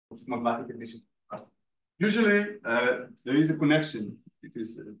of magmatic addition. Usually, there is a connection. It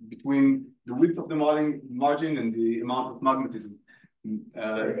is between the width of the margin and the amount of magmatism.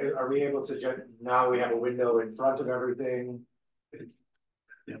 Are we able to now we have a window in front of everything?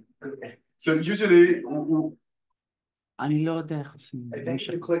 Yeah. So usually, אני לא יודע איך עושים. I think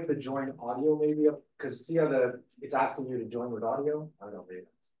you click the join audio maybe, because see how it's asking you to join with audio? I don't know, maybe.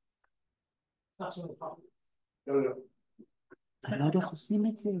 No. אני לא יודע איך עושים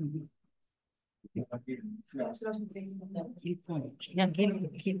את זה.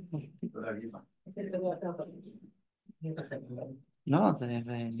 לא, זה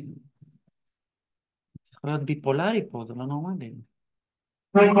צריך להיות ביפולרי פה, זה לא נורמלי.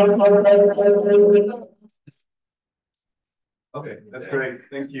 Okay, that's great.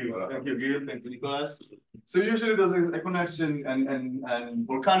 Thank you. Thank you, Gil. Thank you, Nicholas. So usually there's a connection and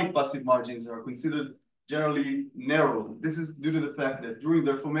volcanic passive margins are considered generally narrow. This is due to the fact that during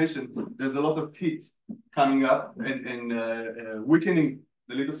their formation, there's a lot of heat coming up and weakening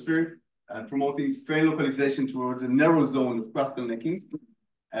the lithosphere and promoting strain localization towards a narrow zone of crustal necking.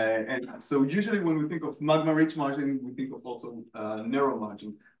 And so usually when we think of magma-rich margin, we think of also narrow margin.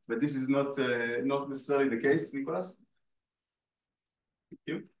 But this is not necessarily the case, Nicholas. Thank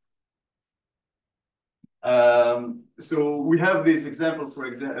you. So we have this example, for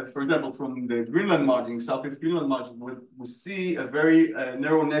example, from the Greenland margin, Southeast Greenland margin, where we see a very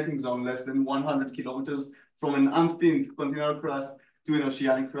narrow necking zone, less than 100 kilometers from an unthinned continental crust to an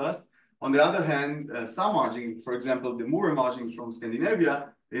oceanic crust. On the other hand, some margin, for example, the Mure margin from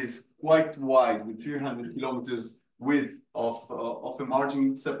Scandinavia, is quite wide, with 300 kilometers width of a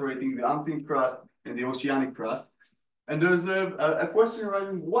margin separating the unthinned crust and the oceanic crust. And there's a question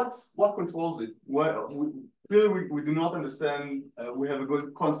around what controls it? Clearly, we do not understand, we have a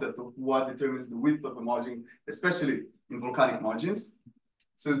good concept of what determines the width of a margin, especially in volcanic margins.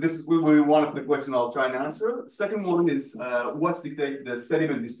 So this will be one of the questions I'll try and answer. The second one is what's dictate the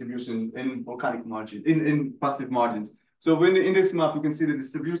sediment distribution in volcanic margin, in passive margins. So when in this map, you can see the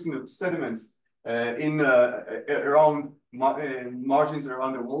distribution of sediments around margins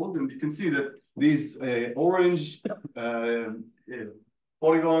around the world, and you can see that these orange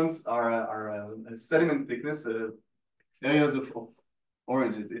polygons are sediment thickness, areas of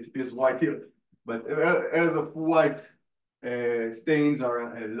orange. It appears white here, but areas of white stains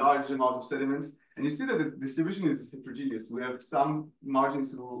are large amounts of sediments. And you see that the distribution is heterogeneous. We have some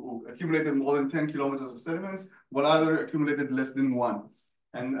margins who accumulated more than 10 kilometers of sediments, while others accumulated less than 1.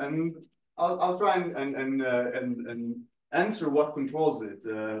 And I'll try and answer what controls it.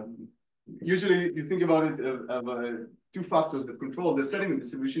 Usually, you think about it of two factors that control the sediment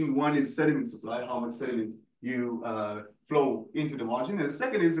distribution. One is sediment supply, how much sediment you flow into the margin. And the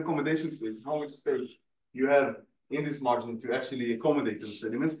second is accommodation space, how much space you have in this margin to actually accommodate those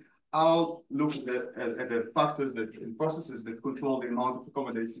sediments. I'll look at the factors and processes that control the amount of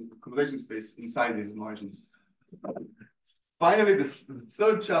accommodation space inside these margins. Finally, the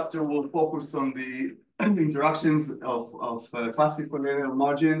third chapter will focus on the interactions of passive continental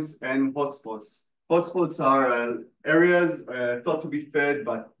margins and hotspots. Hotspots are areas thought to be fed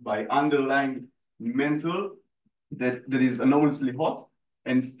by underlying mantle that is anomalously hot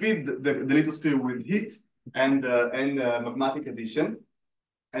and feed the lithosphere with heat and magmatic addition.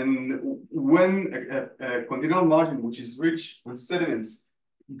 And when a continental margin, which is rich with sediments,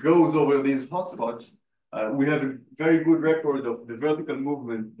 goes over these hotspots, we have a very good record of the vertical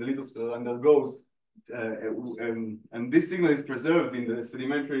movement the lithosphere undergoes. And this signal is preserved in the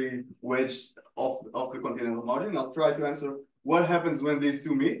sedimentary wedge of the continental margin. I'll try to answer what happens when these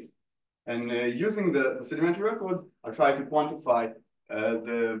two meet. And using the sedimentary record, I'll try to quantify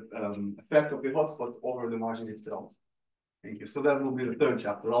the effect of the hotspot over the margin itself. Thank you. So that will be the third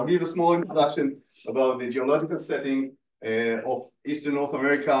chapter. I'll give a small introduction about the geological setting of Eastern North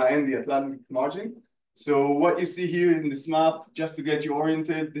America and the Atlantic margin. So what you see here in this map, just to get you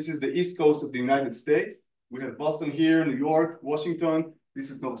oriented, this is the east coast of the United States. We have Boston here, New York, Washington.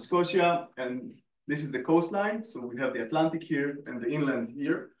 This is Nova Scotia, and this is the coastline. So we have the Atlantic here and the inland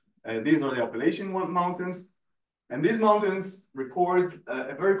here. These are the Appalachian Mountains. And these mountains record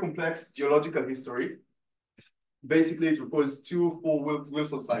a very complex geological history. Basically, it records two full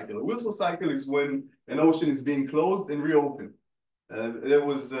Wilson cycle. A Wilson cycle is when an ocean is being closed and reopened. That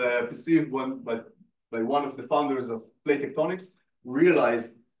was perceived by one of the founders of plate tectonics,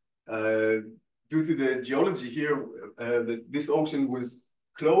 realized due to the geology here that this ocean was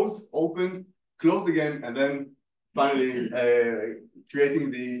closed, opened, closed again, and then finally creating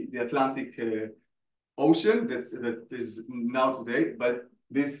the Atlantic Ocean that is now today. But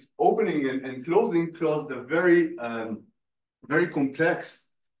this opening and closing caused a very complex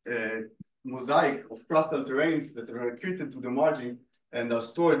mosaic of crustal terrains that are accreted to the margin and are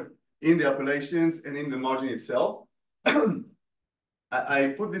stored in the Appalachians and in the margin itself.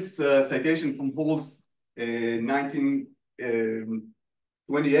 I put this citation from Hall's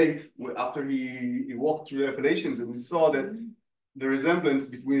 1928 after he walked through the Appalachians, and he saw that the resemblance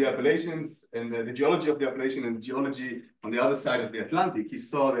between the Appalachians and the geology of the Appalachian and the geology on the other side of the Atlantic. He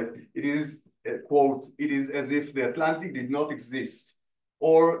saw that it is, quote, it is as if the Atlantic did not exist.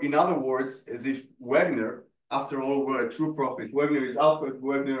 Or in other words, as if Wagner, after all, were a true prophet. Wagner is Alfred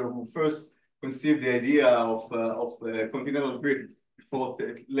Wagner, who first conceived the idea of continental drift before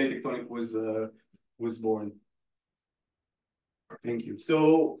late tectonic was born. Thank you.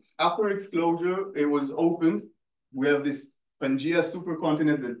 So after its closure, it was opened. We have this Pangea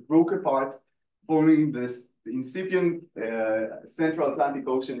supercontinent that broke apart, forming this incipient Central Atlantic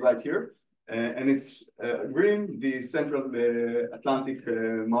Ocean right here. And it's green, the Central Atlantic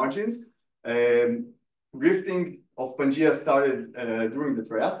margins. Rifting of Pangea started during the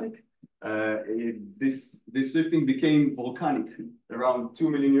Triassic. This rifting became volcanic around 2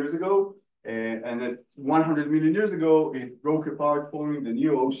 million years ago. And at 100 million years ago, it broke apart, forming the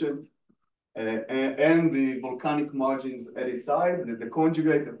new ocean. And the volcanic margins at its side. The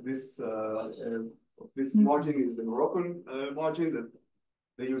conjugate of this margin is the Moroccan margin that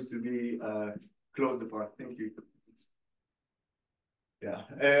they used to be closed apart. Thank you. Yeah.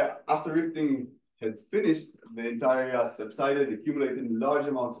 After rifting had finished, the entire area subsided, accumulated large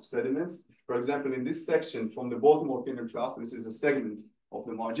amounts of sediments. For example, in this section from the Baltimore Canyon Trough, this is a segment of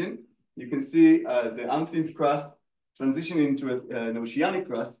the margin. You can see the unthinned crust transition into an oceanic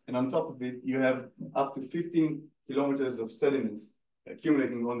crust, and on top of it, you have up to 15 kilometers of sediments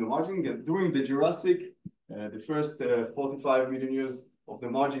accumulating on the margin. During the Jurassic, the first 45 million years of the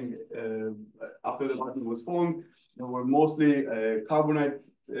margin, after the margin was formed, there were mostly carbonate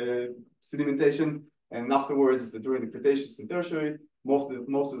sedimentation, and afterwards, during the Cretaceous and Tertiary, most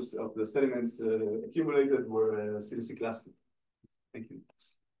of the sediments accumulated were siliciclastic. Thank you.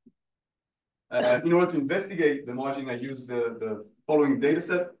 In order to investigate the margin, I used the following data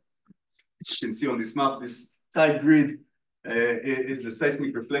set. You can see on this map, this tight grid is the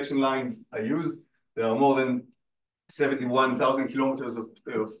seismic reflection lines I used. There are more than 71,000 kilometers of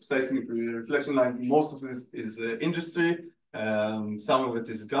seismic reflection line. Most of this is industry. Some of it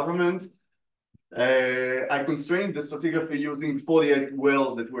is government. I constrained the stratigraphy using 48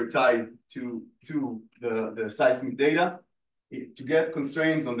 wells that were tied to the seismic data. To get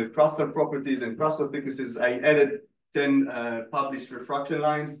constraints on the crustal properties and crustal thicknesses, I added 10 published refraction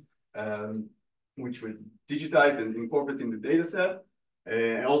lines, which were digitized and incorporated in the data set.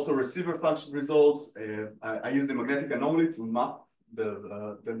 And also receiver function results. I used the magnetic anomaly to map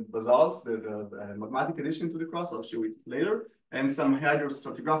the basalts, the magmatic addition to the crust. I'll show it later. And some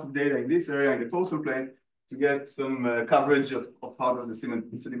hydrostratigraphic data in this area in the coastal plain to get some coverage of how does the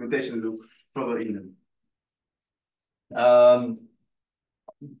sedimentation look further inland.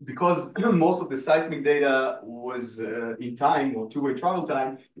 Because most of the seismic data was in time or two-way travel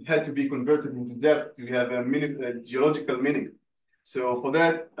time, it had to be converted into depth to have a geological meaning. So for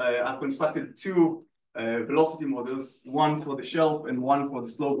that, I've constructed two velocity models, one for the shelf and one for the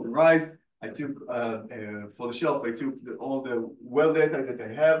slope and rise. I took, for the shelf, I took all the well data that I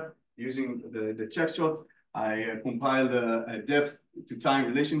have using the check shot. I compiled a depth to time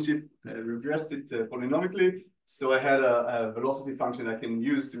relationship, regressed it polynomically. So I had a velocity function I can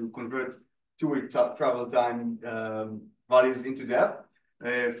use to convert two-way travel time values into depth.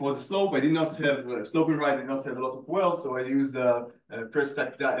 For the slope, I did not have, slope and rise did not have a lot of wells, so I used press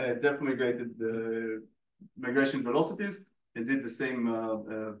stack depth migrated migration velocities and did the same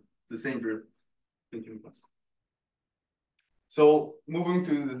drill. Thank you. So moving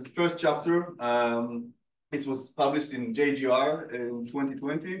to the first chapter, this was published in JGR in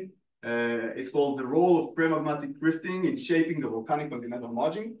 2020. It's called The Role of Premagmatic Rifting in Shaping the Volcanic Continental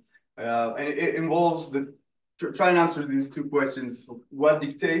Margin. And it involves try and answer these two questions: what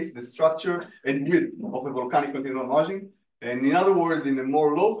dictates the structure and width of a volcanic continental margin? And in other words, in a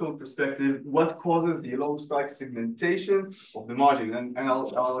more local perspective, what causes the along strike segmentation of the margin? And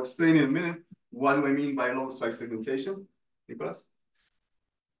I'll explain in a minute what do I mean by along strike segmentation. Nicholas?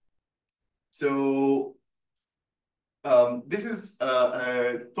 So this is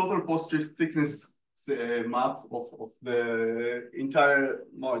a total post-drift thickness map of the entire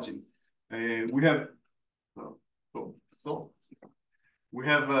margin. We have we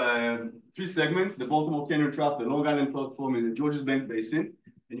have three segments: the Baltimore Canyon Trough, the Long Island Platform, and the Georges Bank Basin.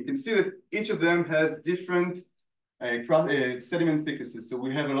 And you can see that each of them has different sediment thicknesses. So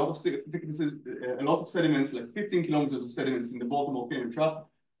we have a lot of thicknesses, a lot of sediments, like 15 kilometers of sediments in the Baltimore Canyon Trough,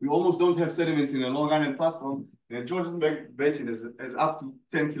 we almost don't have sediments in a Long Island platform. In a Georgian Basin is up to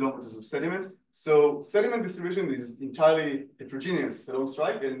 10 kilometers of sediment. So sediment distribution is entirely heterogeneous along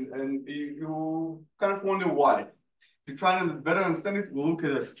strike, and you kind of wonder why. To try and better understand it, we'll look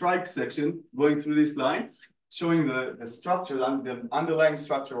at a strike section going through this line, showing the structure, the underlying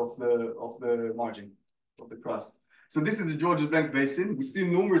structure of the margin of the crust. So this is the Georges Bank Basin. We see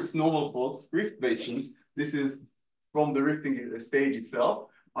numerous normal faults, rift basins. This is from the rifting stage itself.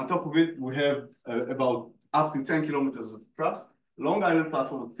 On top of it, we have about up to 10 kilometers of crust, Long Island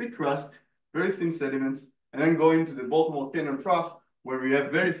platform of thick crust, very thin sediments, and then going to the Baltimore Canyon Trough, where we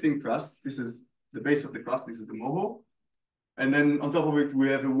have very thin crust. This is the base of the crust. This is the moho. And then on top of it, we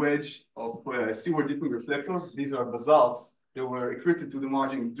have a wedge of seaward dipping reflectors. These are basalts that were accreted to the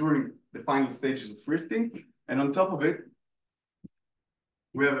margin during the final stages of rifting. And on top of it,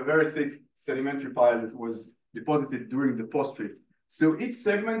 we have a very thick sedimentary pile that was deposited during the post-rift. So each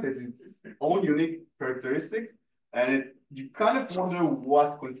segment has its own unique characteristic, and you kind of wonder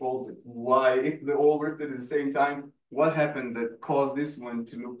what controls it. Why, if they all rifted at the same time, what happened that caused this one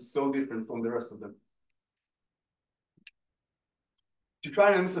to look so different from the rest of them? To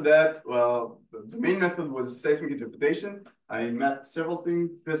try and answer that, well, the main method was seismic interpretation. I mapped several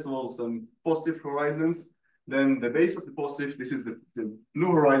things. First of all, some post-rift horizons. Then the base of the post-rift, this is the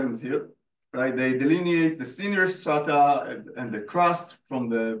blue horizons here, right? They delineate the senior strata and the crust from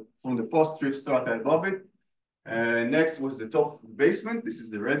the post-rift strata above it. Next was the top of the basement. This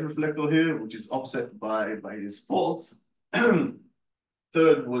is the red reflector here, which is offset by these faults.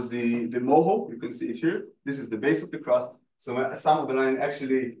 Third was the moho. You can see it here. This is the base of the crust. So some of the line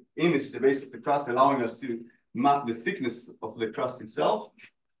actually image the base of the crust, allowing us to map the thickness of the crust itself.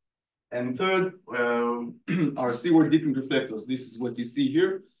 And third are seaward dipping reflectors. This is what you see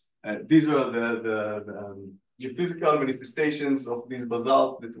here. These are the geophysical manifestations of these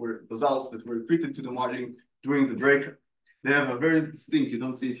basalts that were accreted to the margin during the break. They have a very distinct, you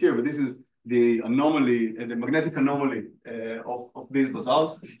don't see it here, but this is the anomaly, the magnetic anomaly of these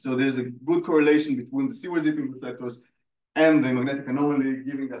basalts. So there's a good correlation between the seaward dipping reflectors and the magnetic anomaly,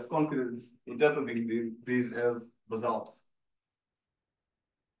 giving us confidence in interpreting these as basalts.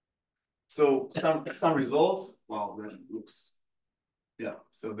 So some results. Wow, that looks, yeah.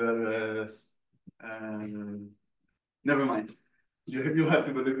 So never mind. You have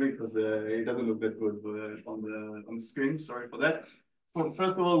to believe me because it doesn't look that good on the screen. Sorry for that. First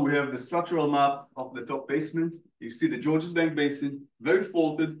of all, we have the structural map of the top basement. You see the Georges Bank Basin, very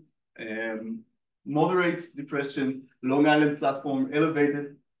faulted, moderate depression, Long Island platform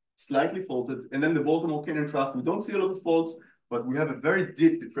elevated, slightly faulted, and then the Baltimore Canyon Trough. We don't see a lot of faults, but we have a very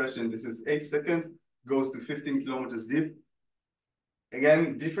deep depression. This is 8 seconds, goes to 15 kilometers deep.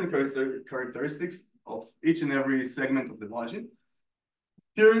 Again, different characteristics of each and every segment of the margin.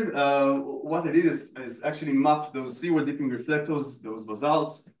 Here, what I did is actually map those seaward dipping reflectors, those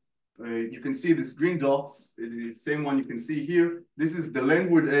basalts. You can see this green dots, the same one you can see here. This is the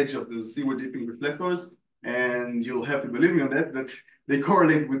landward edge of the seaward dipping reflectors, and you'll have to believe me on that they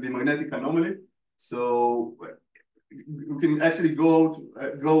correlate with the magnetic anomaly. So you can actually go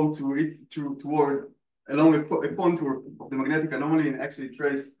through it toward along a contour of the magnetic anomaly and actually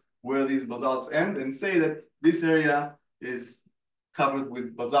trace where these basalts end and say that this area is covered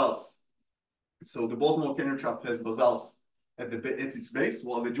with basalts. So the Baltimore Canyon Trough has basalts at its base,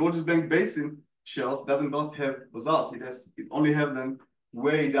 while the Georges Bank Basin shelf does not have basalts. It only have them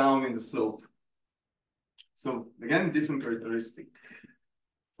way down in the slope. So again, different characteristic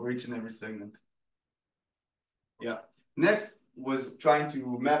for each and every segment. Yeah. Next was trying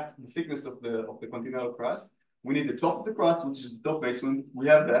to map the thickness of the continental crust. We need the top of the crust, which is the top basement. We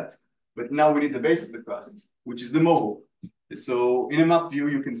have that, but now we need the base of the crust, which is the moho. So in a map view,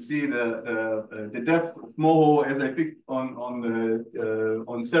 you can see the depth of moho as I picked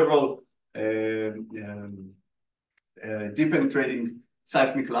on several deep penetrating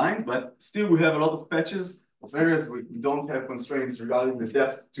seismic lines, but still we have a lot of patches of areas we don't have constraints regarding the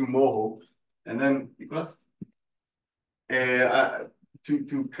depth to moho. And then, Nicolas,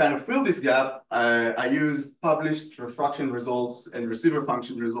 to kind of fill this gap, I use published refraction results and receiver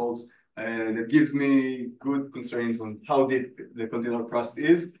function results, and it gives me good constraints on how deep the continental crust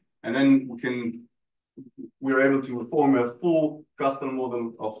is. And then we're able to form a full crustal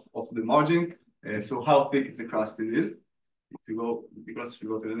model of the margin. So how thick is the crust it is? If you go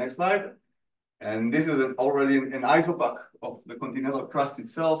to the next slide. And this is already an isopack of the continental crust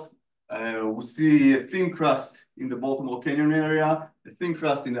itself. We see a thin crust in the Baltimore Canyon area, a thin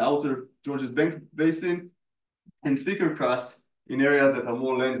crust in the outer Georges Bank Basin, and thicker crust in areas that are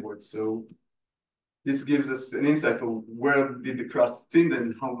more landward. So This gives us an insight of where did the crust thin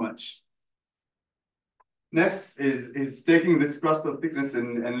and how much. Next is taking this crustal thickness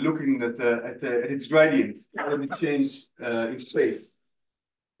and looking at its gradient. How does it change in space?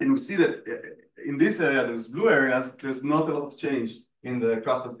 And we see that in this area, those blue areas, there's not a lot of change in the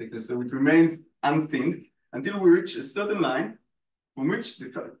crustal thickness. So it remains unthinned until we reach a certain line from which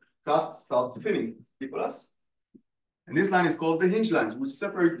the crust starts thinning, Nicholas. And this line is called the hinge line, which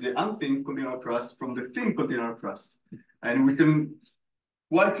separates the unthinned continental crust from the thin continental crust. And we can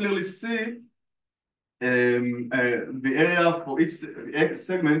quite clearly see the area for each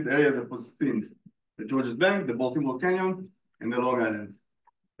segment, the area that was thinned. The Georges Bank, the Baltimore Canyon, and the Long Island.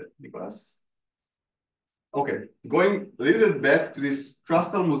 Nicholas. Okay, going a little bit back to this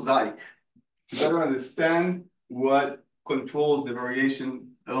crustal mosaic to better understand what controls the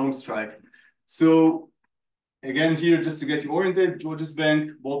variation along strike. So again, here, just to get you oriented, Georges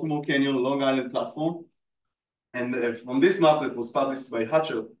Bank, Baltimore Canyon, Long Island platform. And from this map that was published by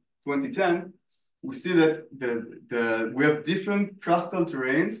Hatcher 2010, we see that we have different crustal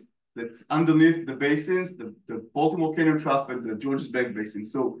terrains that's underneath the basins, the Baltimore Canyon Trough and the Georges Bank Basin.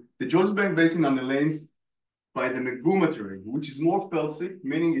 So the Georges Bank Basin underlains by the Maguma terrain, which is more felsic,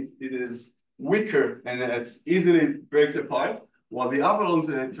 meaning it is weaker and it's easily break apart, while the Avalon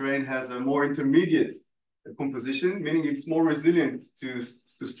terrain has a more intermediate composition, meaning it's more resilient to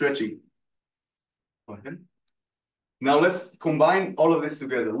stretching. Okay. Now let's combine all of this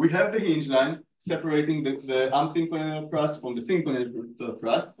together. We have the hinge line separating the unthin continental crust from the thin continental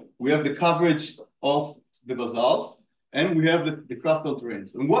crust. We have the coverage of the basalts, and we have the crustal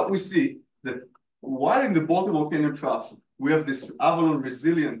terrains. And what we see that while in the Baltimore Canyon Trough, we have this Avalon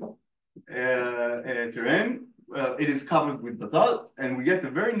resilient terrain, it is covered with basalt, and we get a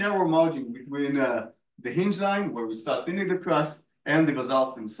very narrow margin between the hinge line, where we start thinning the crust, and the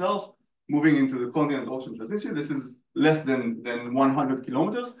basalts themselves, moving into the continental ocean transition. This is less than 100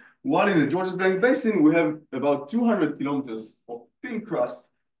 kilometers. While in the Georges Bank Basin, we have about 200 kilometers of thin crust,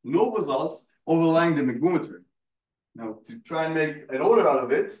 no basalts, overlying the Maguma terrain. Now, to try and make an order out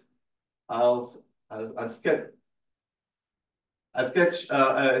of it, I'll sketch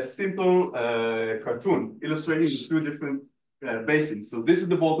a simple cartoon illustrating the two different basins. So this is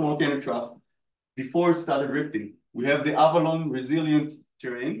the Baltimore Canyon Trough before it started rifting. We have the Avalon resilient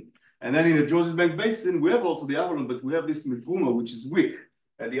terrain. And then in the Georges Bank Basin, we have also the Avalon, but we have this Maguma, which is weak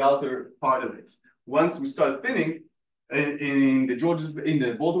at the outer part of it. Once we start thinning in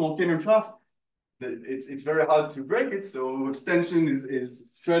the Baltimore Canyon Trough, it's very hard to break it. So extension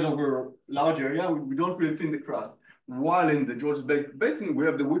is spread over a large area. We don't really thin the crust. While in the Georges Bank Basin, we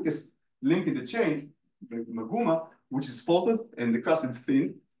have the weakest link in the chain, Maguma, which is faulted and the crust is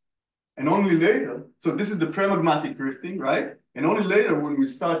thin. And only later, so this is the premagmatic rifting, right? And only later, when we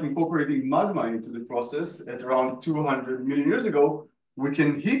start incorporating magma into the process at around 200 million years ago, we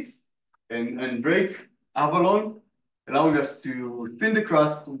can hit and break Avalon, allowing us to thin the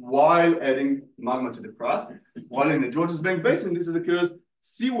crust while adding magma to the crust. While in the Georges Bank Basin, this occurs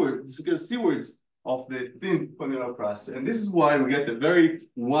seawards of the thin continental crust. And this is why we get a very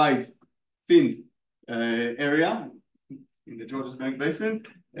wide, thin area in the Georges Bank Basin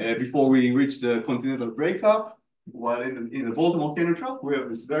before we reach the continental breakup. While in the Baltimore Canyon Trough, we have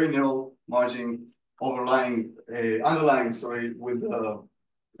this very narrow margin underlying with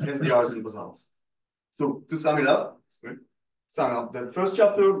SDRs and basalts. So to sum up, the first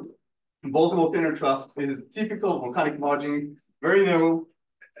chapter, Baltimore Canyon Trough is a typical volcanic margin, very narrow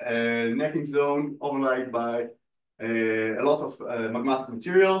necking zone overlaid by a lot of magmatic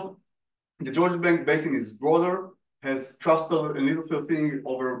material. The Georges Bank Basin is broader, has crustal and lithophile thinning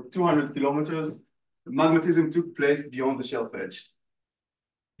over 200 kilometers. Magmatism took place beyond the shelf edge.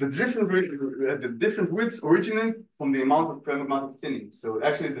 The different widths originate from the amount of premagmatic thinning. So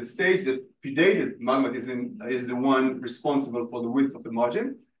actually the stage that predated magmatism is the one responsible for the width of the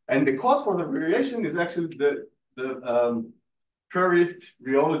margin. And the cause for the variation is actually the pre-rift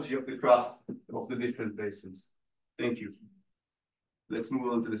rheology of the crust of the different basins. Thank you. Let's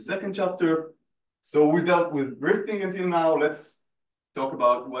move on to the second chapter. So we dealt with rifting until now. Let's talk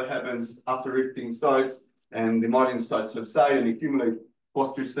about what happens after rifting starts and the margin starts to subside and accumulate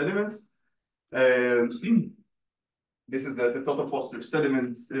post-rift sediments. This is the total post-rift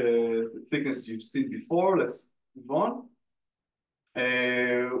sediment thickness you've seen before. Let's move on.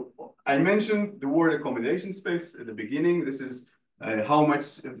 I mentioned the word accommodation space at the beginning. This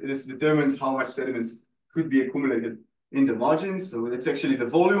determines how much sediments could be accumulated in the margin. So it's actually the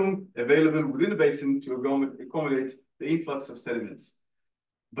volume available within the basin to accommodate the influx of sediments.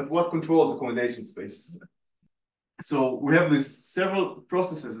 But what controls accommodation space? So we have these several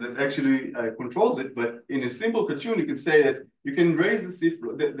processes that actually controls it, but in a simple cartoon, you can say that you can raise the sea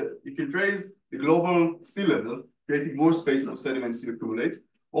floor, you can raise the global sea level, creating more space for sediments to accumulate,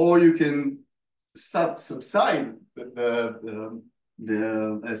 or you can subside the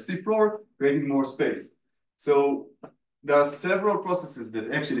sea floor, creating more space. So there are several processes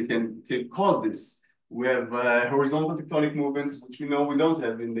that actually can cause this. We have horizontal tectonic movements, which we know we don't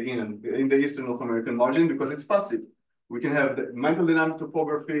have in the Eastern North American margin because it's passive. We can have the mantle dynamic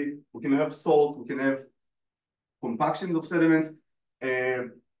topography, we can have salt, we can have compaction of sediments,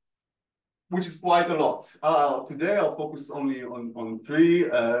 which is quite a lot. Today, I'll focus only on three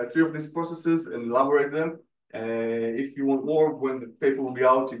of these processes and elaborate them. If you want more, when the paper will be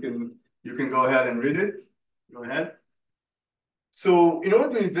out, you can go ahead and read it. Go ahead. So in order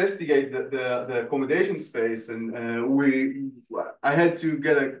to investigate the accommodation space, and I had to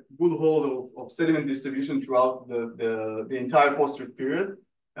get a good hold of sediment distribution throughout the entire post-drift period.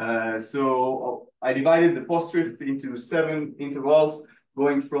 So I divided the post-drift into 7 intervals,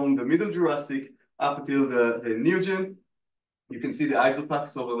 going from the middle Jurassic up until the Neogen. You can see the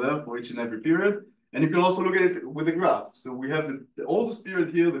isopachs over there for each and every period. And you can also look at it with a graph. So we have the oldest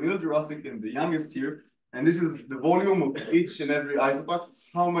period here, the middle Jurassic, and the youngest here. And this is the volume of each and every isopach. It's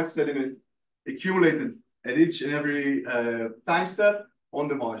how much sediment accumulated at each and every time step on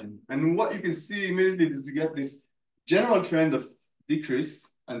the margin. And what you can see immediately is you get this general trend of decrease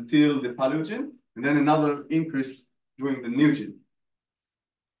until the Paleogene, and then another increase during the Neogen.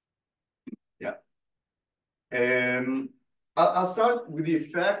 Yeah. I'll start with the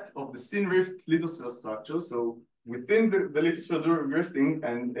effect of the syn rift lithosphere structure. So within the lithosphere during rifting,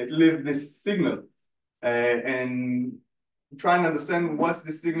 and it leaves this signal. And try and understand what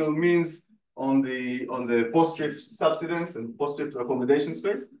this signal means on the post-drift subsidence and post-drift accommodation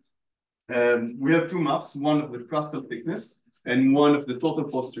space. We have 2 maps, one of the crustal thickness and one of the total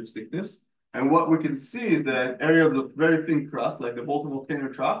post-drift thickness. And what we can see is that areas of very thin crust, like the Baltimore volcano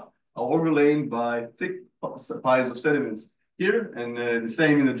trough, are overlain by thick piles of sediments here, and the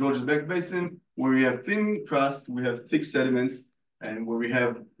same in the Georgian Bank Basin, where we have thin crust, we have thick sediments. And where we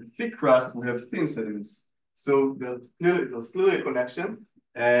have thick crust, we have thin sediments. So there's clearly a connection.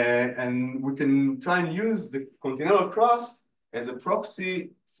 And we can try and use the continental crust as a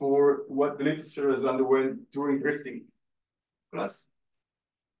proxy for what the lithosphere has underwent during drifting.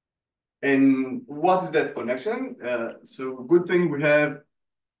 And what is that connection? So good thing we have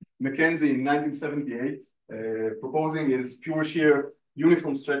Mackenzie in 1978 proposing his pure shear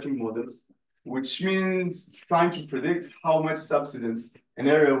uniform stretching model, which means trying to predict how much subsidence an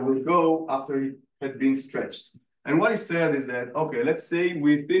area will go after it had been stretched. And what he said is that, okay, let's say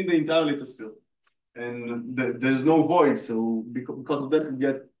we thin the entire lithosphere and there's no void. So because of that, we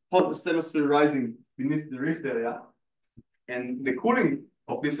get hot asthenosphere rising beneath the rift area. And the cooling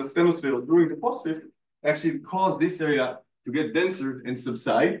of this asthenosphere during the post-drift actually caused this area to get denser and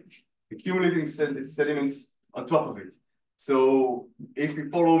subside, accumulating sediments on top of it. So if we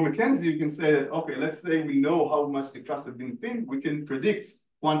follow Mackenzie, you can say that, okay, let's say we know how much the crust has been thinned, we can predict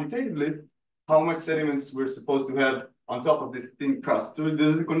quantitatively how much sediments we're supposed to have on top of this thin crust. So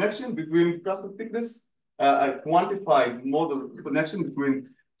there's a connection between crustal thickness, a quantified model connection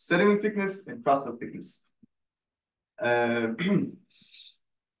between sediment thickness and crustal thickness. One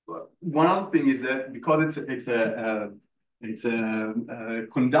other thing is that because it's a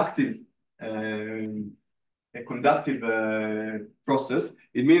conductive process,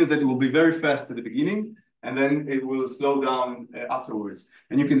 it means that it will be very fast at the beginning, and then it will slow down afterwards.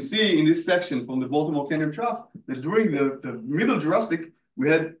 And you can see in this section from the Baltimore Canyon Trough that during the middle Jurassic, we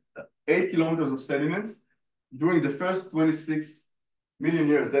had 8 kilometers of sediments. During the first 26 million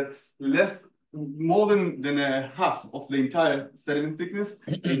years, that's more than a half of the entire sediment thickness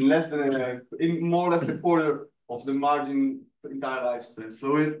in more or less a quarter of the margin entire lifespan.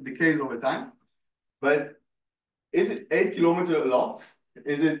 So it decays over time. But is it 8 kilometers a lot?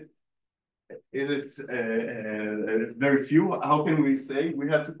 Is it very few? How can we say? We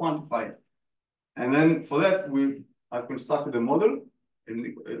have to quantify it. And then for that, I've constructed a model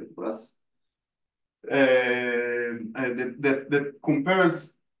in class that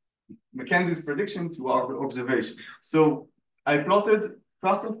compares Mackenzie's prediction to our observation. So I plotted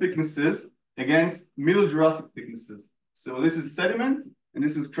crustal thicknesses against middle Jurassic thicknesses. So this is sediment and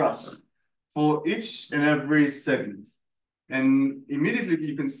this is crust for each and every segment. And immediately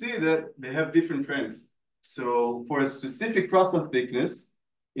you can see that they have different trends. So for a specific crustal thickness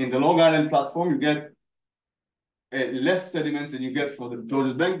in the Long Island platform, you get less sediments than you get for the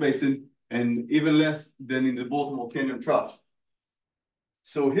Georges Bank Basin, and even less than in the Baltimore Canyon Trough.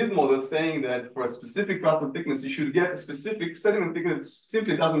 So his model saying that for a specific crustal thickness, you should get a specific sediment thickness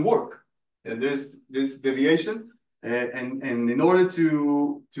simply doesn't work. And there's this deviation. And in order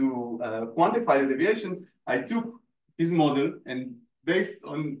to quantify the deviation, I took his model and based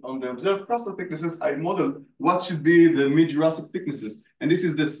on the observed crustal thicknesses, I modeled what should be the mid-Jurassic thicknesses. And this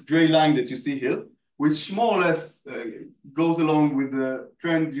is this gray line that you see here, which more or less goes along with the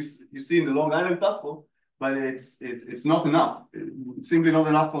trend you see in the Long Island platform, but it's not enough. It's simply not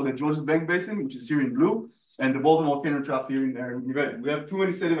enough for the Georges Bank Basin, which is here in blue, and the Baltimore Canyon Trough here in red. We have too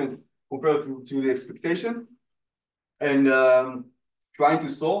many sediments compared to the expectation. And trying to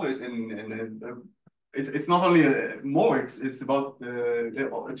solve it, and it's not only more, it's about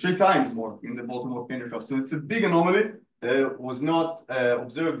 3 times more in the Baltimore Canyon Trough. So it's a big anomaly. Was not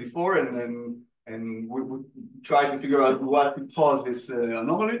observed before, and we try to figure out what could cause this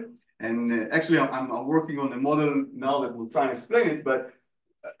anomaly. And actually, I'm working on a model now that will try and explain it. But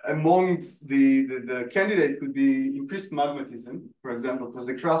amongst the candidate could be increased magmatism, for example, because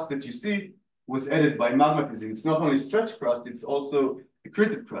the crust that you see was added by magmatism. It's not only stretch crust, it's also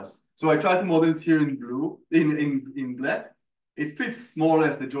accreted crust. So I tried to model it here in blue, in black. It fits more or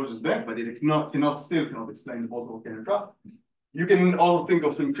less the Georges Bank, but it still cannot explain the Baltimore Canyon Trough. You can also think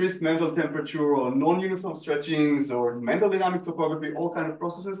of increased mantle temperature or non-uniform stretchings or mantle dynamic topography, all kind of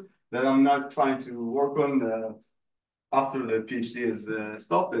processes that I'm not trying to work on after the PhD has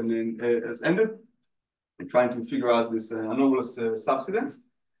stopped and then has ended. I'm trying to figure out this anomalous subsidence.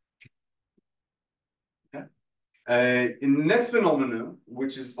 In next phenomenon,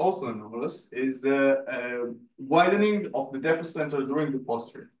 which is also anomalous, is the widening of the depth center during the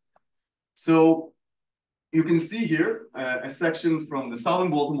post-drift. So you can see here a section from the southern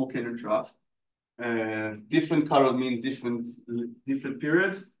Baltimore Canyon Trough. Different color mean different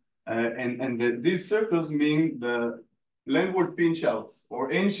periods, and these circles mean the landward pinch outs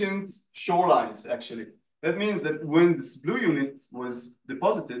or ancient shorelines. Actually, that means that when this blue unit was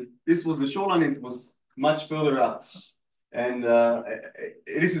deposited, this was the shoreline. It was much further up, and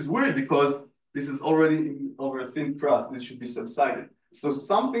this is weird because this is already over a thin crust. This should be subsided. So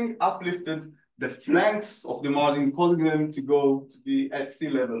something uplifted the flanks of the margin, causing them to be at sea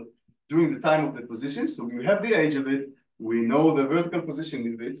level during the time of deposition. So we have the age of it, we know the vertical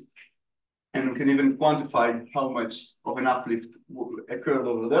position of it, and we can even quantify how much of an uplift occurred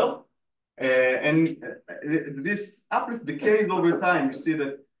over there. This uplift decays over time. You see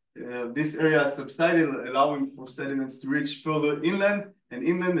that this area subsided, allowing for sediments to reach further inland and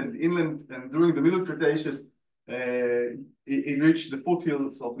inland and inland. And during the Middle Cretaceous, it reached the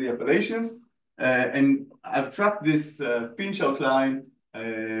foothills of the Appalachians. And I've tracked this pinch outline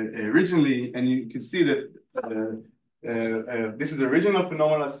originally, and you can see that this is a regional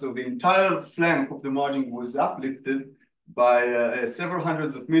phenomenon. So the entire flank of the margin was uplifted by several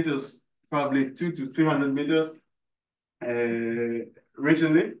hundreds of meters, probably 200 to 300 meters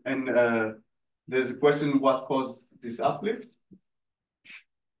regionally. And there's a question what caused this uplift.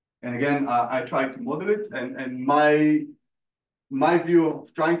 And again, I tried to model it, and my view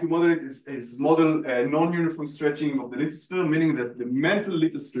of trying to model it is model non-uniform stretching of the lithosphere, meaning that the mantle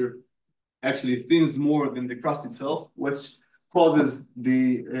lithosphere actually thins more than the crust itself, which causes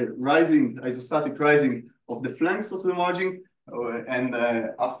the isostatic rising of the flanks of the margin. And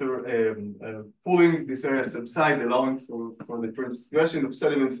after pulling, this area subsides, allowing for the transgression of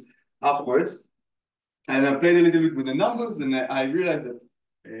sediments upwards. And I played a little bit with the numbers, and I realized that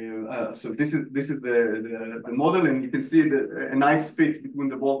so this is the model, and you can see a nice fit between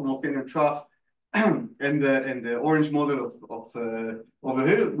the Baltimore Canyon Trough and the orange model of over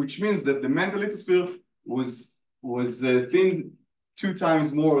here, which means that the mantle lithosphere was thinned 2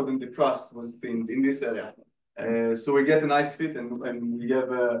 times more than the crust was thinned in this area. So we get a nice fit, and we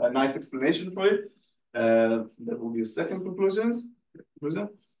have a nice explanation for it. That will be a second conclusion.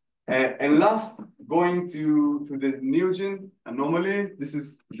 And last, going to the Neogen anomaly. This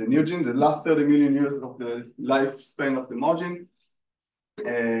is the Neogen, the last 30 million years of the lifespan of the margin.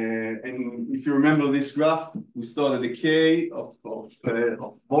 And if you remember this graph, we saw the decay of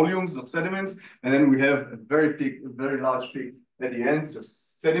volumes of sediments, and then we have a very large peak at the end. So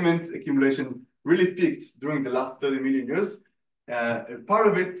sediment accumulation really peaked during the last 30 million years. Part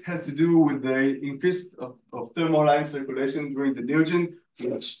of it has to do with the increase of thermoline circulation during the Neogen,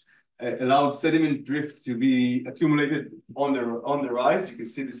 which allowed sediment drift to be accumulated on the rise. You can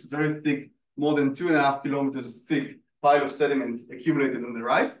see this very thick, more than 2.5 kilometers thick pile of sediment accumulated on the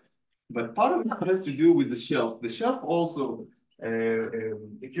rise. But part of it has to do with the shelf. The shelf also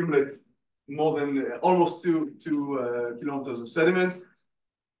accumulates more than almost 2 kilometers of sediments.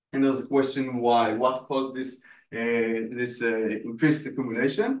 And there's a question why? What caused this this increased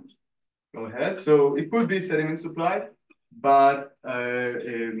accumulation. Go ahead. So it could be sediment supply, but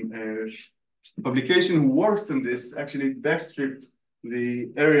publication who worked on this actually backstripped the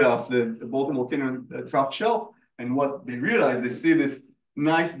area of the Baltimore Canyon trough shelf, and what they realized, they see this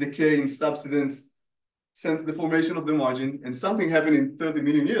nice decay in subsidence since the formation of the margin, and something happened in 30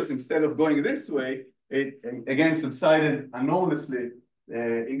 million years. Instead of going this way, it again subsided anomalously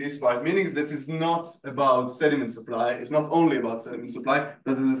in this part, meaning this is not about sediment supply. It's not only about sediment supply,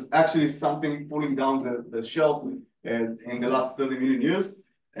 but this is actually something pulling down the shelf in the last 30 million years.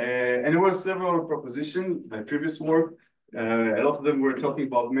 And there were several propositions by previous work. A lot of them were talking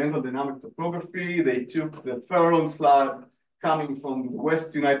about mental dynamic topography. They took the Farallon slab coming from the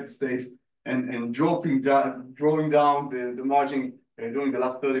West United States and drawing down the margin during the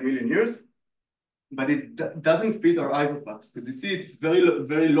last 30 million years. But it doesn't fit our isopacks, because you see it's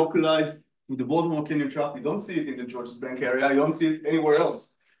very localized to the Baltimore Canyon trough. You don't see it in the Georges Bank area. You don't see it anywhere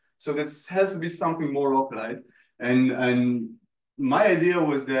else. So this has to be something more localized. And my idea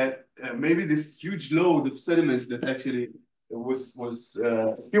was that maybe this huge load of sediments that actually was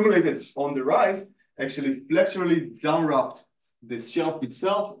accumulated on the rise actually flexurally downwrapped the shelf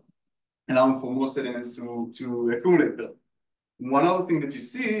itself, allowing for more sediments to accumulate there. One other thing that you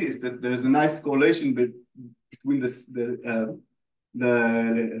see is that there's a nice correlation between the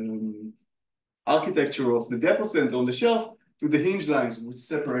architecture of the deposit on the shelf to the hinge lines, which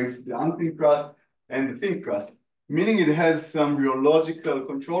separates the unthin crust and the thin crust, meaning it has some rheological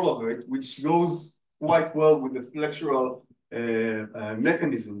control over it, which goes quite well with the flexural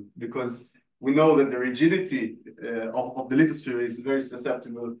mechanism, because we know that the rigidity of the lithosphere is very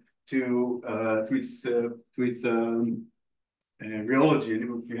susceptible to its rheology.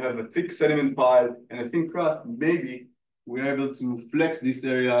 And if you have a thick sediment pile and a thin crust, maybe we're able to flex this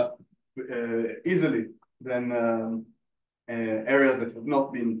area easily than areas that have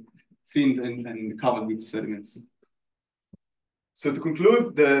not been thinned and covered with sediments. So to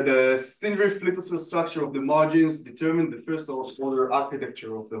conclude, the thin-rift lithosphere structure of the margins determine the first order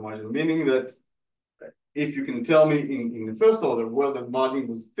architecture of the margin, meaning that if you can tell me in the first order where the margin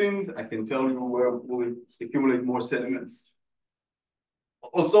was thinned, I can tell you where will it accumulate more sediments.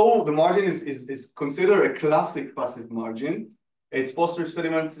 Also, the margin is considered a classic passive margin. Its post-rift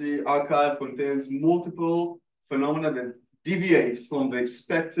sedimentary archive contains multiple phenomena that deviate from the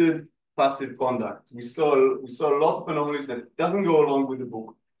expected passive conduct. We saw a lot of anomalies that doesn't go along with the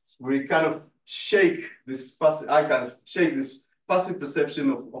book. We kind of shake this passive. I kind of shake this passive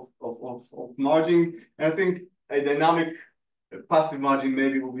perception of margin, and I think a dynamic passive margin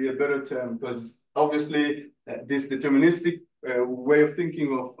maybe will be a better term, because obviously this deterministic way of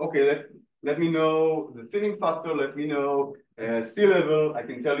thinking of, okay, let me know the thinning factor, let me know sea level, I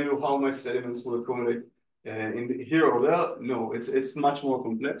can tell you how much sediments will accumulate here or there. No, it's much more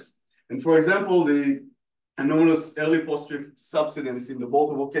complex. And for example, the anomalous early post-rift subsidence in the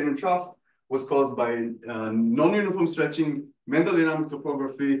Baltimore Canyon trough was caused by non-uniform stretching, mental dynamic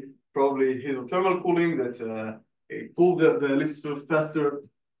topography, probably hydrothermal cooling that pulled the lithosphere faster.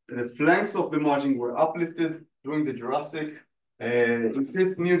 The flanks of the margin were uplifted during the Jurassic.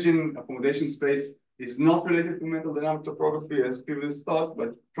 Increased neogen accommodation space is not related to mental dynamic topography as previously thought,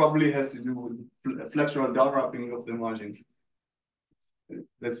 but probably has to do with flexural downwrapping of the margin.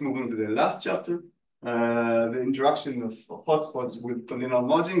 Let's move on to the last chapter. The interaction of hotspots with continental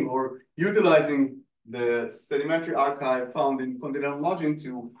margin, or utilizing the sedimentary archive found in continental margin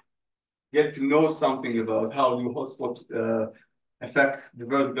to get to know something about how do hotspots affect the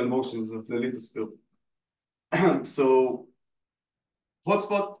vertical motions of the lithosphere. So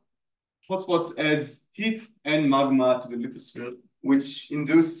hotspots adds heat and magma to the lithosphere, which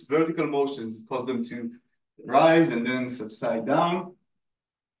induce vertical motions, cause them to rise and then subside down.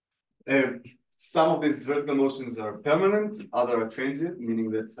 Some of these vertical motions are permanent, others are transient,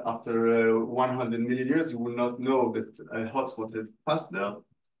 meaning that after 100 million years, you will not know that a hotspot has passed there.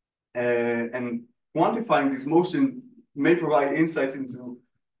 And quantifying this motion may provide insights into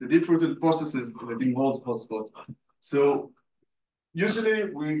the deep-rooted processes that involve hotspots. So usually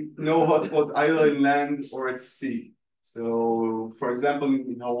we know hotspots either in land or at sea. So for example,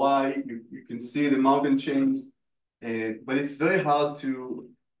 in Hawaii, you can see the mountain change, but it's very hard to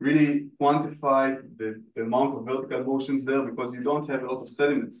really quantify the amount of vertical motions there because you don't have a lot of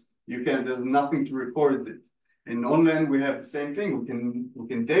sediments. There's nothing to record it. And on land, we have the same thing. We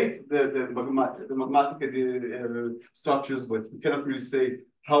can date the magmatic structures, but we cannot really say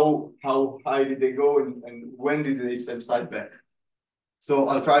how high did they go and when did they subside back. So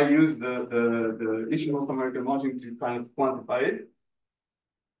I'll try to use the issue of American margin to kind of quantify it.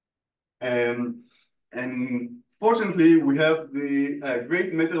 And fortunately, we have the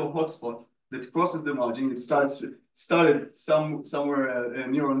great meteor hotspot that crosses the margin. It started somewhere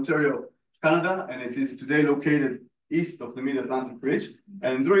near Ontario, Canada, and it is today located east of the Mid-Atlantic Ridge.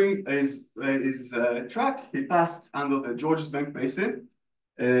 And during his track, he passed under the Georges Bank Basin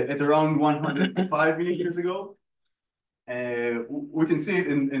at around 105 million years ago. We can see it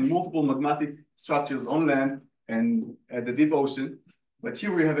in multiple magmatic structures on land and at the deep ocean. But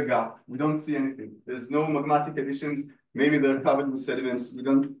here we have a gap. We don't see anything. There's no magmatic additions. Maybe they're covered with sediments.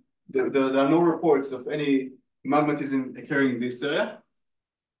 There are no reports of any magmatism occurring in this area,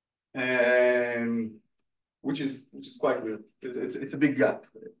 which is quite weird. It's a big gap.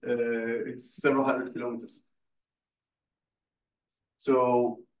 It's several hundred kilometers.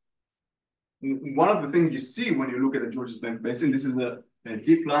 So one of the things you see when you look at the Georges Bank Basin, this is a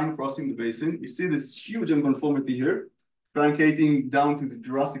deep line crossing the basin. You see this huge unconformity here, truncating down to the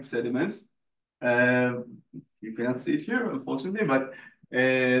Jurassic sediments. You cannot see it here, unfortunately, but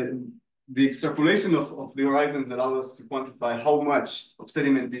the extrapolation of the horizons allows us to quantify how much of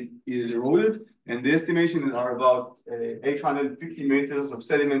sediment it eroded, and the estimations are about 850 meters of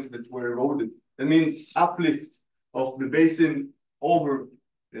sediments that were eroded. That means uplift of the basin over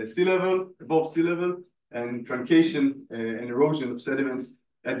sea level, above sea level, and truncation and erosion of sediments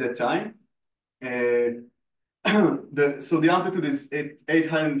at that time. So the amplitude is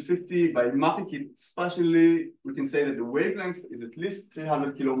 850. By mapping it spatially, we can say that the wavelength is at least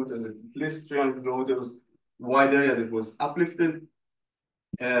 300 kilometers, at least 300 kilometers wide area that was uplifted.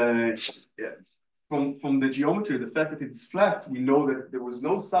 From the geometry, the fact that it's flat, we know that there was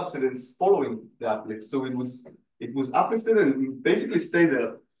no subsidence following the uplift. So it was uplifted and basically stayed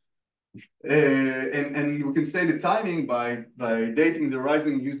there. And we can say the timing by dating the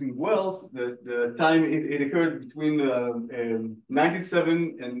rising using wells. The time it occurred between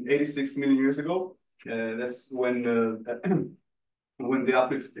 97 and 86 million years ago. That's when the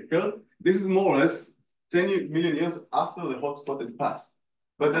uplift occurred. This is more or less 10 million years after the hotspot had passed.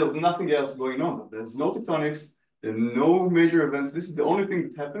 But there's nothing else going on. There's no tectonics. There are no major events. This is the only thing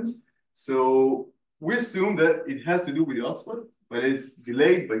that happens. So we assume that it has to do with the hotspot, but it's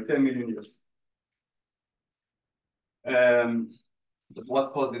delayed by 10 million years. But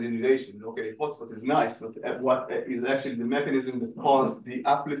what caused the denudation? Okay, hotspot is nice, but what is actually the mechanism that caused the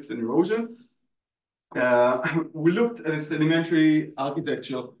uplift and erosion? We looked at a sedimentary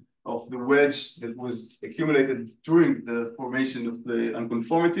architecture of the wedge that was accumulated during the formation of the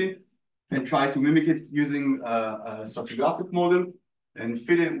unconformity and tried to mimic it using a stratigraphic model and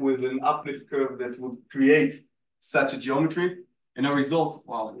fit it with an uplift curve that would create such a geometry. And our result,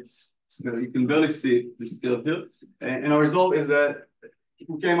 wow, you can barely see this curve here. And our result is that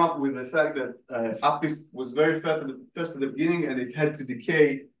we came up with the fact that uplift was very fast at the beginning and it had to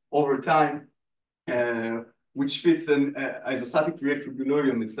decay over time, which fits an isostatic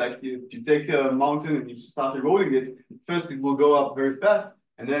re-equilibrium. It's like you take a mountain and you start eroding it. First, it will go up very fast,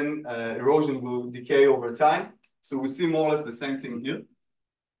 and then erosion will decay over time. So we see more or less the same thing here.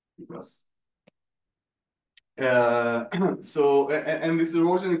 And this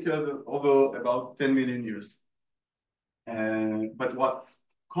erosion occurred over about 10 million years. But what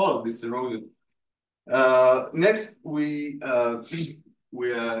caused this erosion? Next, we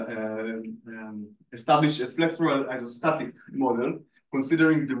establish a flexural isostatic model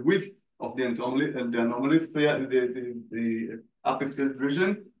considering the width of the anomaly, the uplifted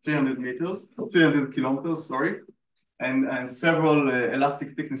region, 300 kilometers, sorry, and several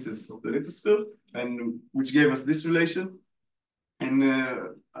elastic thicknesses of the lithosphere, and which gave us this relation. And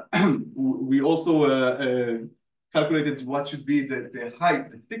we also calculated what should be the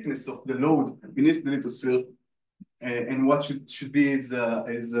height, the thickness of the load beneath the lithosphere, and what should be its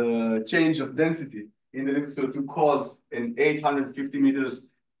change of density in the lithosphere to cause an 850 meters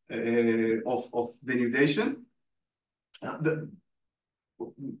of denudation.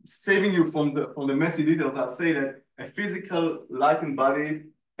 Saving you from the messy details, I'll say that a physical lightened body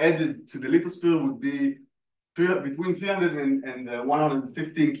added to the lithosphere would be between 300 and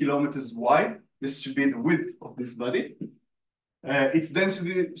 115 kilometers wide. This should be the width of this body. Its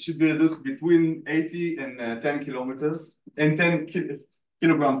density should be reduced between 80 and 10 kilometers and 10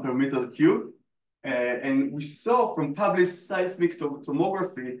 kilogram per meter cube. And we saw from published seismic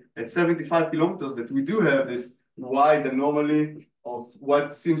tomography at 75 kilometers that we do have this wide anomaly of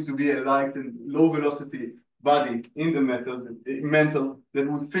what seems to be a light and low velocity body in the mantle that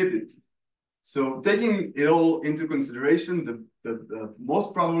would fit it. So taking it all into consideration, the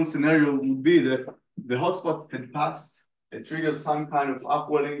most probable scenario would be that the hotspot had passed. It triggers some kind of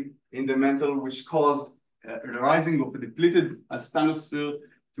upwelling in the mantle, which caused a rising of the depleted asthenosphere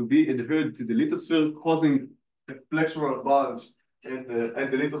to be adhered to the lithosphere, causing a flexural bulge at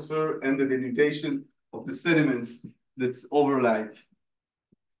the lithosphere and the denudation of the sediments that's overlaid.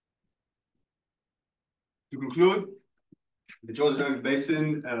 To conclude, the Georgian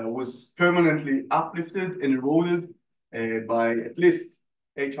Basin was permanently uplifted and eroded by at least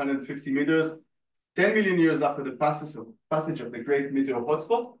 850 meters, 10 million years after the passage of the Great Meteor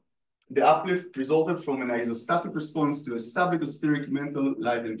Hotspot. The uplift resulted from an isostatic response to a sublithospheric mantle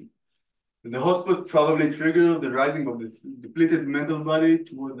lightning. The hotspot probably triggered the rising of the depleted mantle body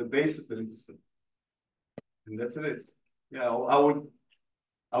toward the base of the lithosphere. And that's it. Yeah,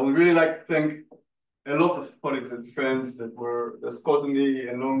 I would really like to thank a lot of colleagues and friends that were escorted me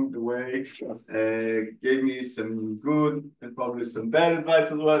along the way, gave me some good and probably some bad advice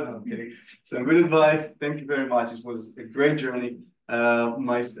as well. No, I'm kidding. Some good advice. Thank you very much. It was a great journey. I'd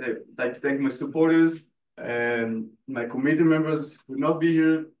like to thank my supporters, my committee members who would not be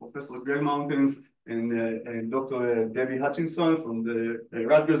here, Professor Greg Mountains and Dr. Debbie Hutchinson from the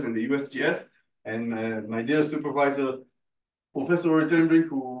Rutgers and the USGS, and my dear supervisor, Professor Rittenbrink,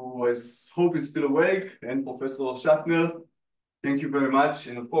 who I hope is still awake, and Professor Shatner. Thank you very much.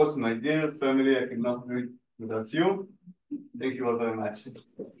 And of course, my dear family, I cannot do it without you. Thank you all very much.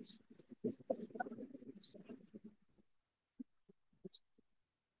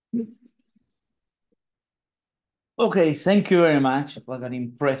 Okay, thank you very much. It was an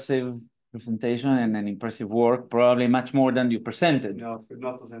impressive presentation and an impressive work, probably much more than you presented. No, I could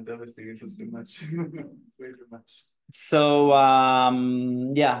not present everything. It was too much. Way too much. So,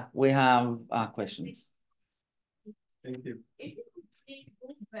 yeah, we have questions. Thank you. If you could please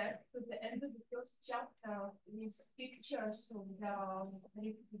go back to the end of the first chapter, these pictures of the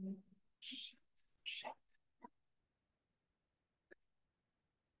rifting.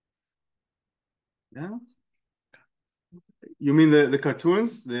 Yeah. You mean the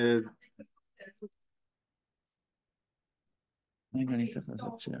cartoons? The Maybe I need to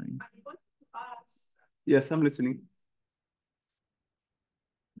stop sharing. Yes, I'm listening.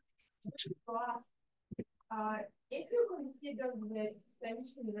 If you consider the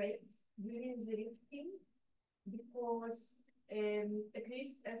expansion rate during the rifting, because at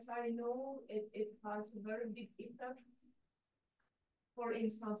least as I know, it has a very big effect. For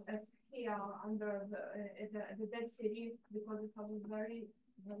instance, as here under the Dead Sea Reef, because it has a very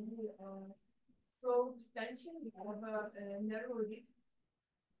slow extension, we have a narrow reef.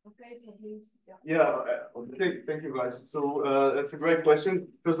 Okay, so please, Thank you guys. So that's a great question.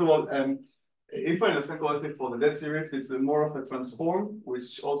 First of all, if I understand correctly, for the Dead Sea Rift, it's more of a transform,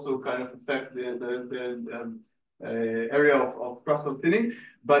 which also kind of affect the area of crustal thinning.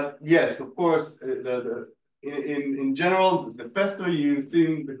 But yes, of course, in general, the faster you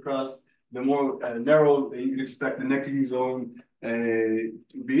thin the crust, the more narrow you'd expect the necking zone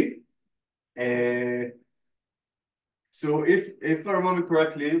to be. So if I remember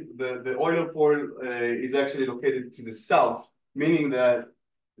correctly, the oil pole is actually located to the south, meaning that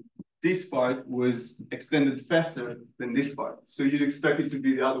this part was extended faster than this part. So you'd expect it to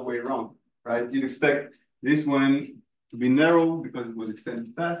be the other way around, right? You'd expect this one to be narrow because it was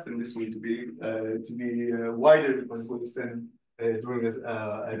extended fast, and this one to be wider because it was extended during this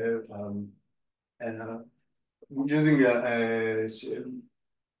using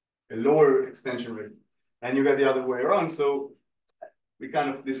a lower extension rate. And you get the other way around, so we kind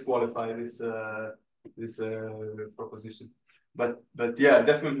of disqualify this proposition. But yeah,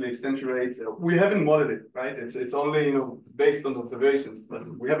 definitely extension rate. We haven't modeled it, right? It's only based on observations, but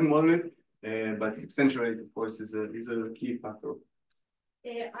we haven't modeled it. But extension rate, of course, is a key factor.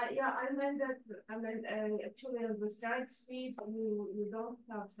 I meant that. Actually, on the strike speed, you don't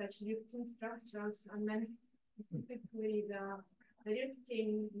have such rifting structures. I meant specifically the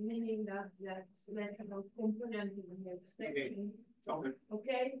rifting, meaning that's like a component in the expecting.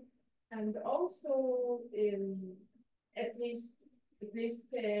 Okay, and also at least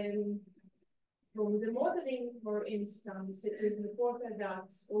from the modeling, for instance, it is reported that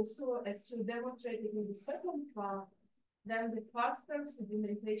also, as you demonstrated in the second part, then the faster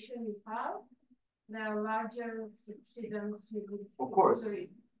sedimentation you have, the larger subsidence you would. Of course.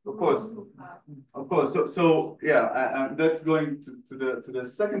 Of course. So yeah, that's going to the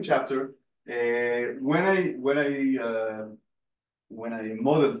second chapter. When I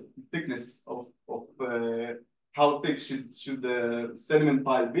modeled thickness of how thick should the sediment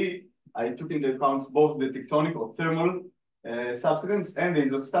pile be, I took into account both the tectonic or thermal subsidence and the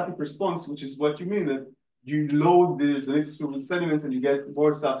isostatic response, which is what you mean that you load the lithosphere with sediments and you get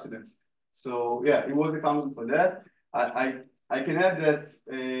more subsidence. So yeah, it was accounted for that. I can add that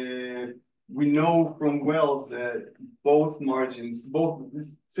we know from wells that both margins,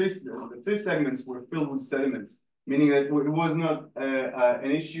 the three segments were filled with sediments, meaning that it was not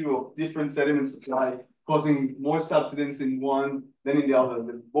an issue of different sediment supply causing more subsidence in one than in the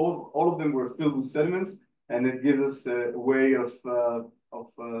other. All of them were filled with sediments, and it gives us a way of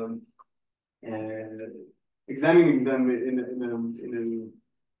examining them in an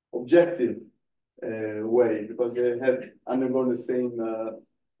objective way, because they had undergone the same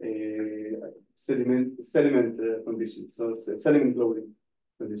sediment conditions, so sediment loading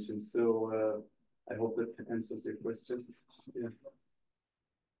conditions. So I hope that answers your question. Yeah.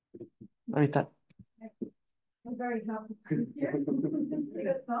 Rita. Very helpful.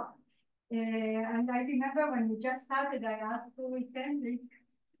 And I remember when we just started, I asked Louis Kendrick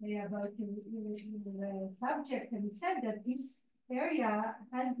about the subject, and he said that this area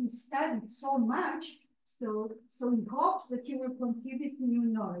has been studied so much, so in hopes that you will contribute new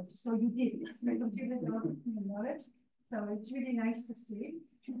knowledge. So you did. You contributed a lot of new knowledge. So it's really nice to see.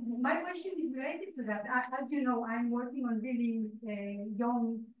 My question is related to that. As you know, I'm working on really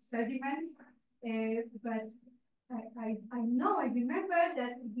young sediments, but I remember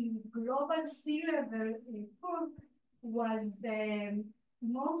that the global sea level curve was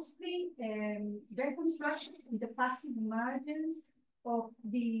mostly reconstruction in the passive margins of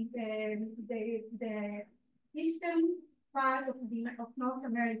the eastern part of North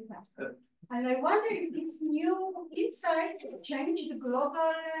America. And I wonder if these new insights change the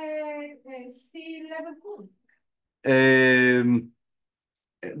global sea level curve.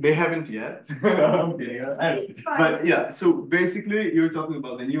 They haven't yet. But yeah, so basically you're talking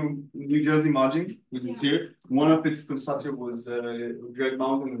about the New Jersey margin, which is here. One of its construction was Red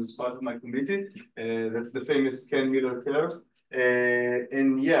Mountain, as part of my committee. That's the famous Ken Miller curve.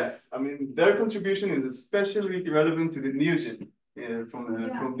 And yes, I mean, their contribution is especially relevant to the Neogen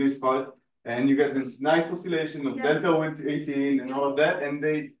from this part. And you get this nice oscillation of delta with 18 and all of that. And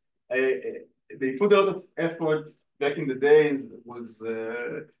they put a lot of effort back in the days was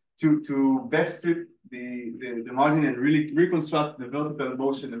to backstrip the margin and really reconstruct the vertical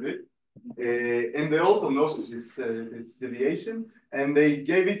motion of it. And they also noticed this deviation, and they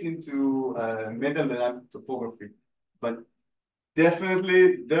gave it into metal dynamic topography. But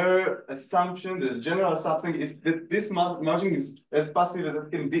definitely their assumption, the general assumption, is that this margin is as passive as it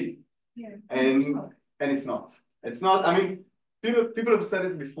can be. Yeah. And it's not. It's not, I mean, people have said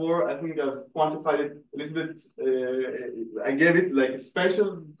it before. I think I've quantified it a little bit. I gave it like a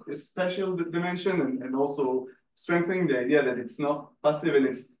special dimension, and also strengthening the idea that it's not passive, and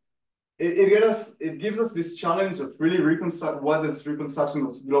it gives us this challenge of really reconstruct what does reconstruction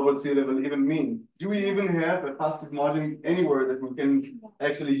of global sea level even mean. Do we even have a passive margin anywhere that we can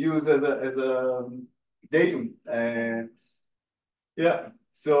actually use as a datum? Yeah.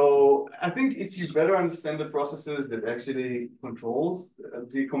 So I think if you better understand the processes that actually controls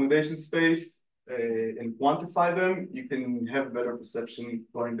the accommodation space and quantify them, you can have better perception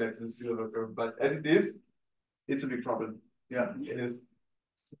going back to the sea level curve. But as it is, it's a big problem. Yeah, it is.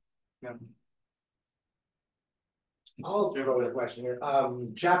 Yeah. I'll throw in a question here.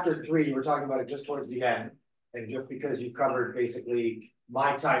 Chapter 3, you were talking about it just towards the end, and just because you covered basically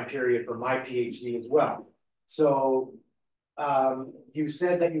my time period for my PhD as well. So you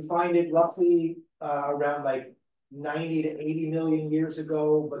said that you find it roughly around like 90 to 80 million years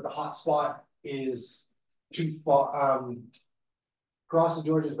ago, but the hot spot is too far, across the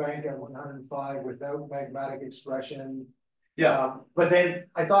Georges Bank at 105 without magmatic expression. Yeah. But then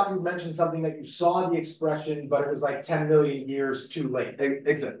I thought you mentioned something that you saw the expression, but it was like 10 million years too late.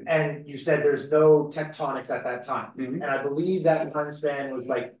 Exactly. And you said there's no tectonics at that time. Mm-hmm. And I believe that time span was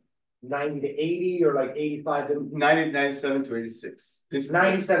like 90 to 80 or like 85 to 97 to 86. This is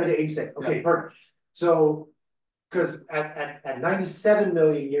 97 to 86. Okay, yeah. Perfect. So, because at 97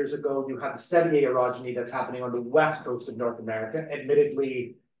 million years ago, you have the Sevier orogeny that's happening on the west coast of North America.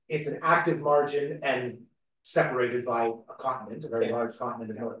 Admittedly, it's an active margin and separated by a continent, a very large continent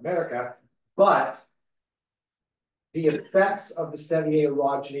of North America. But the effects of the Sevier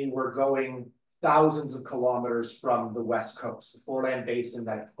orogeny were going thousands of kilometers from the west coast, the foreland basin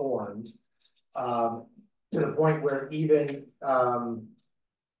that it formed, to the point where even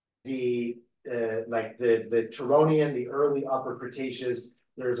the Turonian, the early Upper Cretaceous,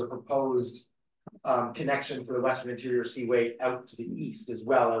 there's a proposed connection for the Western Interior Seaway out to the east as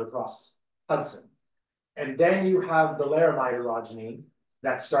well, out across Hudson. And then you have the Laramide orogeny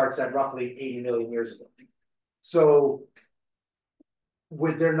that starts at roughly 80 million years ago. So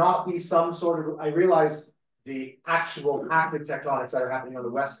would there not be some sort of, I realize the actual active tectonics that are happening on the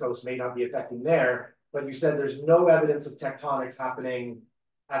West Coast may not be affecting there, but you said there's no evidence of tectonics happening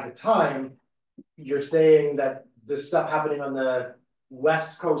at the time. you're saying that the stuff happening on the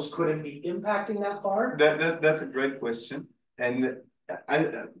west coast couldn't be impacting that far? That's a great question. And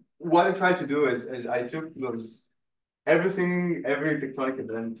what I tried to do is I took those every tectonic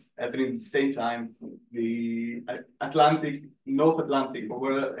event happening at the same time, the Atlantic, North Atlantic, or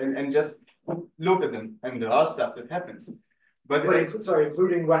whatever, and just look at them. And there are stuff that happens. But sorry,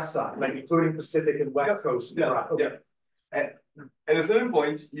 including west side, like including Pacific and west coast. Yeah, right, okay. yeah. At a certain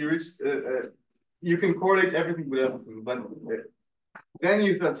point, you reach, you can correlate everything with everything, but then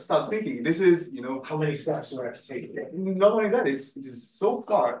you have to start thinking, this is, How many steps do I have to take? not only that, it is so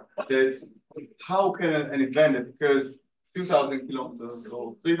far that how can an event that occurs 2,000 kilometers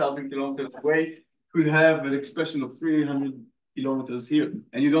or 3,000 kilometers away could have an expression of 300 kilometers here,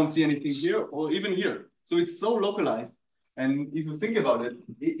 and you don't see anything here or even here. So it's so localized. And if you think about it,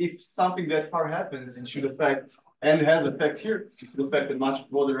 if something that far happens, it should affect and has effect here, it should affect a much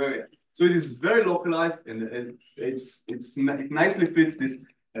broader area. So it is very localized, and it nicely fits this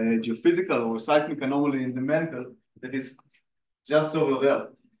geophysical or seismic anomaly in the mantle that is just over there.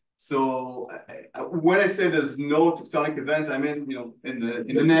 So when I say there's no tectonic event, I mean, in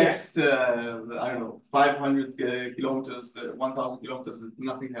the next, I don't know, 500 kilometers, 1,000 kilometers,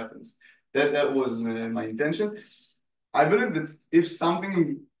 nothing happens. That was my intention. I believe that if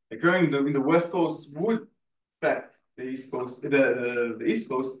something occurring in the West Coast would affect the East Coast, the East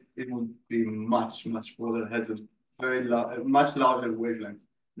Coast, it would be much broader, has a much larger wavelength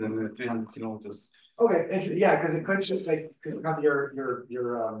than 300 kilometers. Okay, yeah, because it could just could have your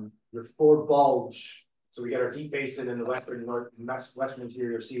four bulge. So we get our deep basin in the western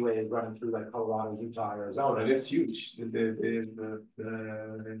interior seaway running through like Colorado, Utah, Arizona. It's huge. The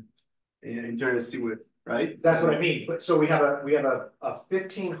interior seaway, right? That's what I mean. But so we have a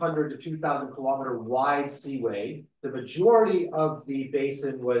 1,500 to 2,000 kilometer wide seaway. The majority of the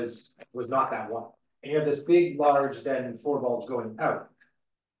basin was not that wide, and you have this big, large, then four bulge going out.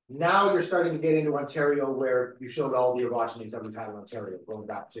 Now you're starting to get into Ontario, where you showed all the orogenies that we've had in Ontario, going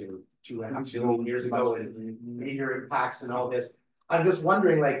back to 2.5 billion years ago, and meteor impacts and all this. I'm just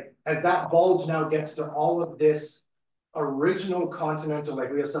wondering, like, as that bulge now gets to all of this original continental, like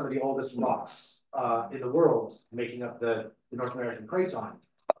we have some of the oldest rocks in the world making up the North American craton.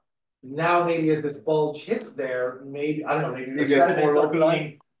 Now maybe as this bulge hits there, maybe, I don't know,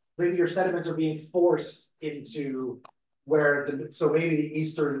 maybe your sediments are being forced into where so maybe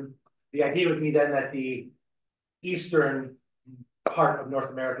the idea would be then that the eastern part of North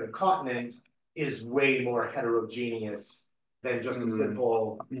America, the continent, is way more heterogeneous than just a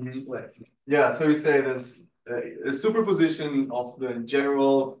simple split. Yeah, so you say there's a superposition of the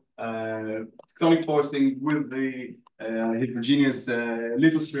general tectonic forcing with the heterogeneous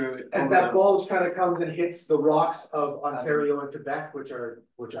lithosphere. As that bulge kind of comes and hits the rocks of Ontario and Quebec, which are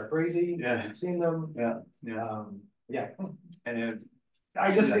crazy. Yeah, you've seen them. Yeah. And I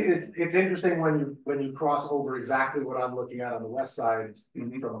just think it's interesting when you cross over exactly what I'm looking at on the west side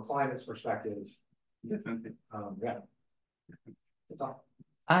from a climate's perspective. Definitely. Yeah. That's all.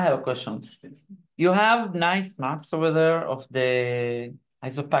 I have a question. You have nice maps over there of the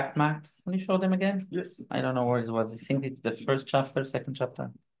isopact maps. Can you show them again? Yes. I don't know where it was. I think it's the first chapter, second chapter.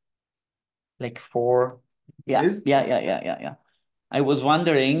 Like 4. Yeah. Yeah. I was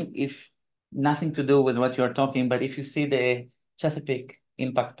wondering if nothing to do with what you're talking, but if you see the Chesapeake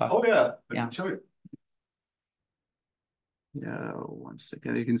impact path. Oh yeah. I Yeah. can show you. Yeah, 1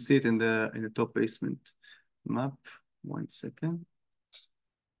 second. You can see it in the top basement map. 1 second.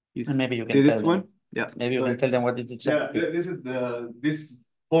 And maybe you can tell them. One? Yeah. Maybe you can tell them what is the Chesapeake. Yeah, this is this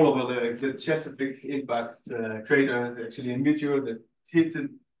all over there is the Chesapeake impact crater, actually a meteor that hit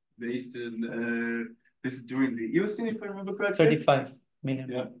the eastern. This is during the Eocene, if I remember correctly. 35 million.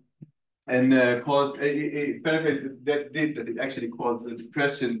 Yeah. And caused it penetrated that deep that it actually caused a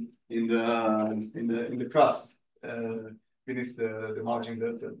depression in the crust beneath the margin.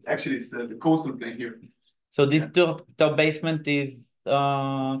 Actually it's the coastal plain here. So this top basement is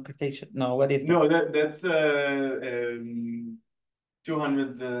Cretaceous. No, what is it? No, that's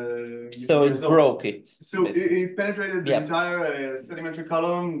 200. So it broke it. So it penetrated the entire sedimentary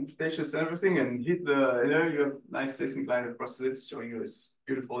column, Cretaceous and everything, and hit there. You have nice seismic line across it, showing you this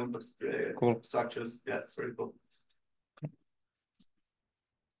beautiful cool structures. Yeah, it's very cool.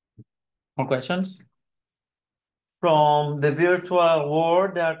 More questions? From the virtual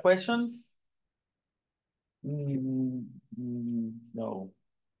world, there are questions? No.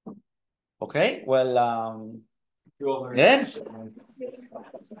 Okay, well, good.